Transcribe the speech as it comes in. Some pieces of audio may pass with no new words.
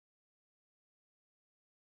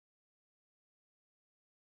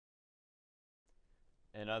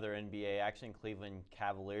In other NBA action, Cleveland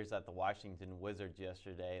Cavaliers at the Washington Wizards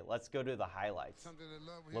yesterday. Let's go to the highlights.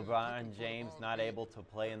 LeBron James not able to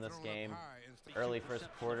play in this game. Early first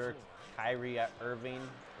quarter, Kyrie Irving,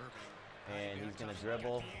 and he's going to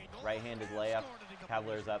dribble, right-handed layup.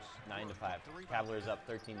 Cavaliers up 9-5. Cavaliers up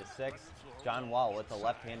 13-6. John Wall with the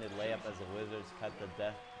left-handed layup as the Wizards cut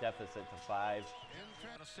the deficit to 5.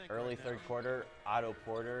 Early third quarter, Otto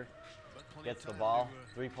Porter gets the ball,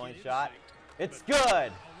 three-point shot. It's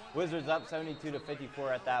good! Wizards up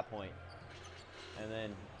 72-54 at that point. And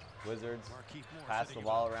then Wizards pass the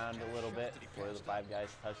ball around a little bit before the five guys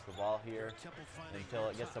touch the ball here until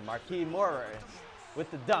it gets to Marquise Morris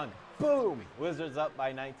with the dunk. Boom! Wizards up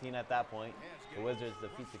by 19 at that point. The Wizards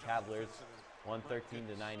defeat the Cavaliers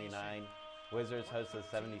 113-99. Wizards host the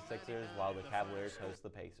 76ers while the Cavaliers host the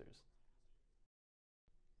Pacers.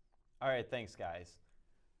 All right, thanks guys.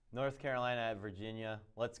 North Carolina at Virginia.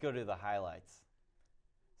 Let's go to the highlights.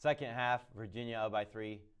 Second half, Virginia up by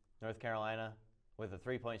 3. North Carolina with a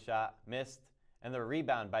three-point shot, missed. And the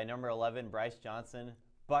rebound by number 11, Bryce Johnson,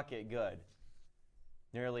 bucket good.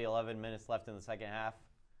 Nearly 11 minutes left in the second half.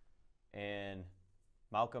 And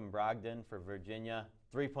Malcolm Brogdon for Virginia,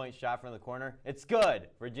 three-point shot from the corner. It's good.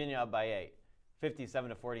 Virginia up by 8,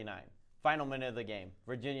 57-49. Final minute of the game.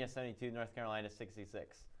 Virginia 72, North Carolina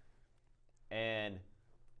 66. And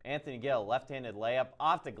Anthony Gill, left-handed layup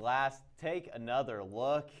off the glass. Take another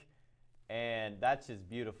look, and that's just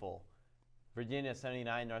beautiful. Virginia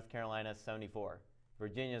 79, North Carolina 74.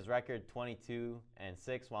 Virginia's record 22-6,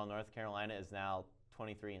 while North Carolina is now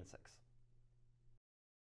 23-6.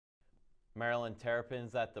 Maryland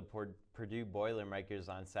Terrapins at the Purdue Boilermakers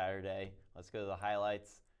on Saturday. Let's go to the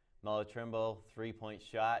highlights. Melo Trimble, three-point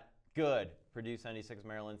shot, good. Purdue 76,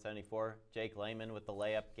 Maryland 74. Jake Layman with the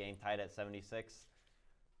layup, game tied at 76.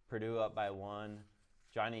 Purdue up by 1.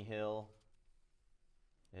 Johnny Hill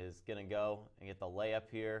is going to go and get the layup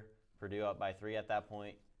here. Purdue up by 3 at that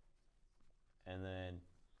point. And then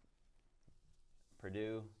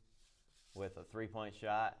Purdue with a three-point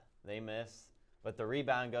shot. They miss. But the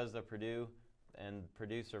rebound goes to Purdue, and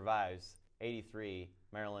Purdue survives 83,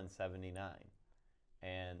 Maryland 79.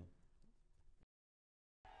 And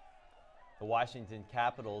the Washington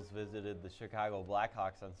Capitals visited the Chicago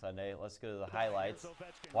Blackhawks on Sunday. Let's go to the highlights.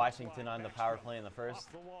 Washington on the power play in the first.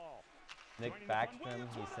 Nick Backstrom,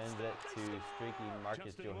 he sends it to streaky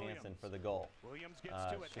Marcus Johansson for the goal.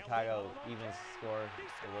 Chicago even score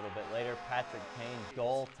a little bit later. Patrick Kane's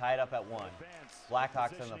goal tied up at 1.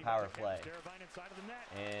 Blackhawks on the power play.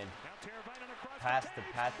 And pass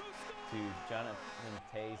to Jonathan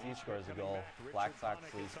Tays. He scores a goal. Black Sox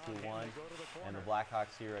leads 2-1. And the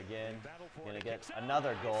Blackhawks here again going to get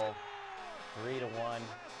another goal, 3-1.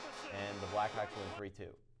 And the Blackhawks win 3-2.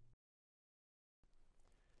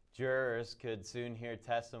 Jurors could soon hear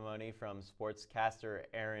testimony from sportscaster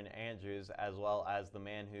Erin Andrews, as well as the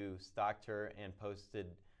man who stalked her and posted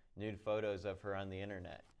nude photos of her on the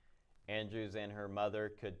internet. Andrews and her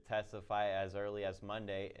mother could testify as early as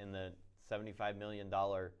Monday in the $75 million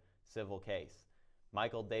civil case.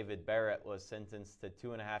 Michael David Barrett was sentenced to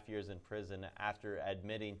 2.5 years in prison after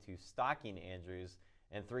admitting to stalking Andrews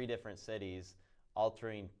in 3 different cities,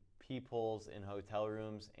 altering peepholes in hotel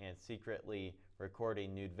rooms, and secretly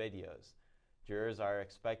recording nude videos. Jurors are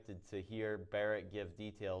expected to hear Barrett give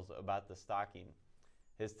details about the stalking.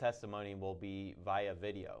 His testimony will be via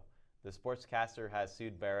video. The sportscaster has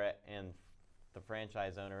sued Barrett and the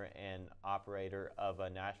franchise owner and operator of a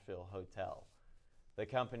Nashville hotel. The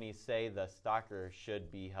companies say the stalker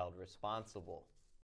should be held responsible.